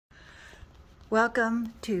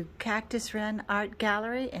Welcome to Cactus Wren Art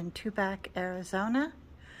Gallery in Tubac, Arizona.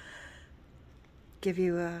 Give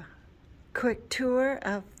you a quick tour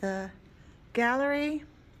of the gallery,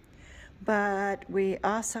 but we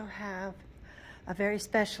also have a very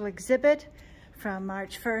special exhibit from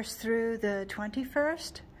March 1st through the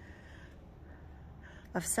 21st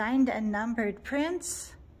of signed and numbered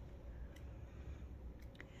prints.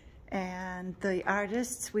 And the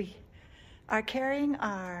artists we are carrying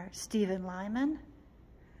are Stephen Lyman,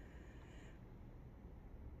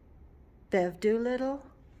 Bev Doolittle,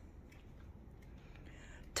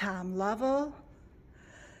 Tom Lovell,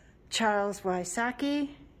 Charles Wysocki,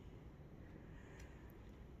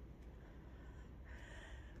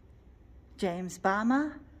 James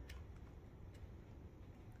Bama,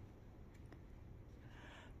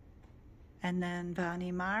 and then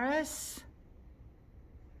Bonnie Morris,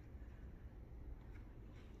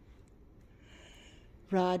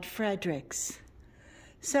 Rod Fredericks.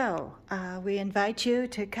 So we invite you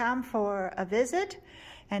to come for a visit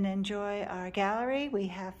and enjoy our gallery. We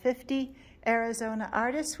have 50 Arizona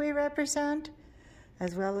artists we represent,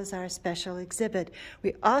 as well as our special exhibit.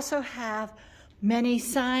 We also have many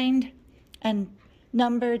signed and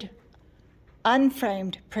numbered,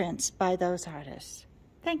 unframed prints by those artists.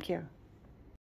 Thank you.